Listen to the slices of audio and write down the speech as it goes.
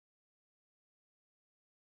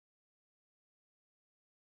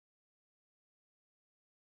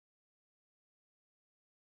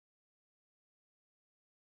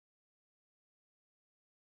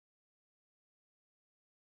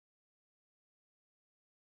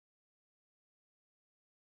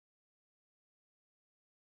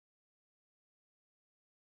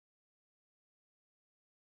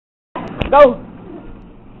Go.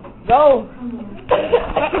 Go.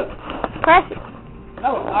 Press. No,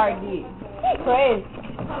 already. Press.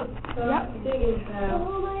 Yep.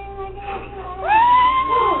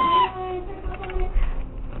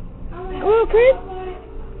 Come on, Chris.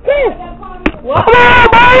 Chris. What? Come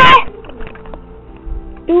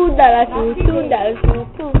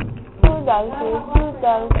on, boy.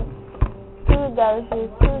 $2,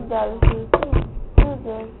 $2.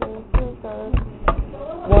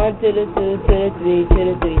 One to the two, to the three, to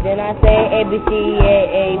the three. Then I say A B C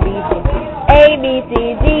A B C A B C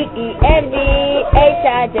D E F G H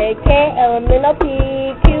I J K L M N O P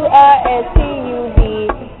Q R S T U V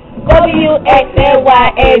W X N Y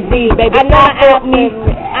and Z. Baby,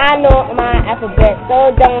 I know my alphabet,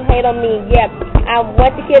 so don't hate on me. Yep. I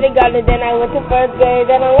went to kindergarten, then I went to first grade,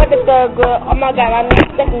 then I went to third grade. Oh my God, I'm in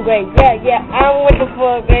second grade. Yeah, I went to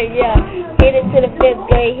fourth grade. Yeah, hit it to the fifth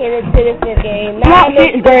grade, hit it to the fifth grade. Now I'm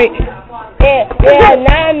in grade. Yeah,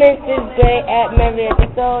 now I'm in sixth grade at Merritt.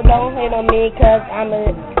 So don't hate on me, cause I'm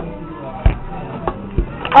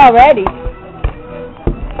already.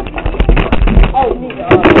 Oh,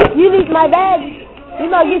 you need my bag. You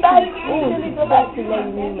know, get that. Ooh, go back to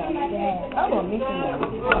lady me my bag. I'm gonna miss you.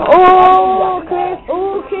 Oh, Chris.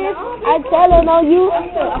 Oh, Chris. I tell him on you.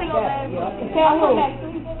 Tell who?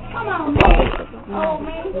 Come on. Oh,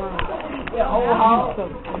 man. Yeah,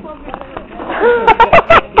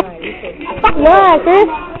 Stop lying, Chris.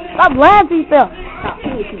 Stop lying to yourself.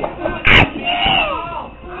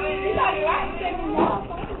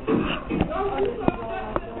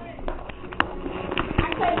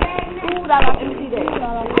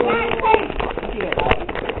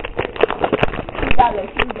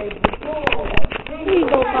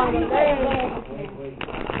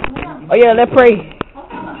 Oh yeah, let's pray.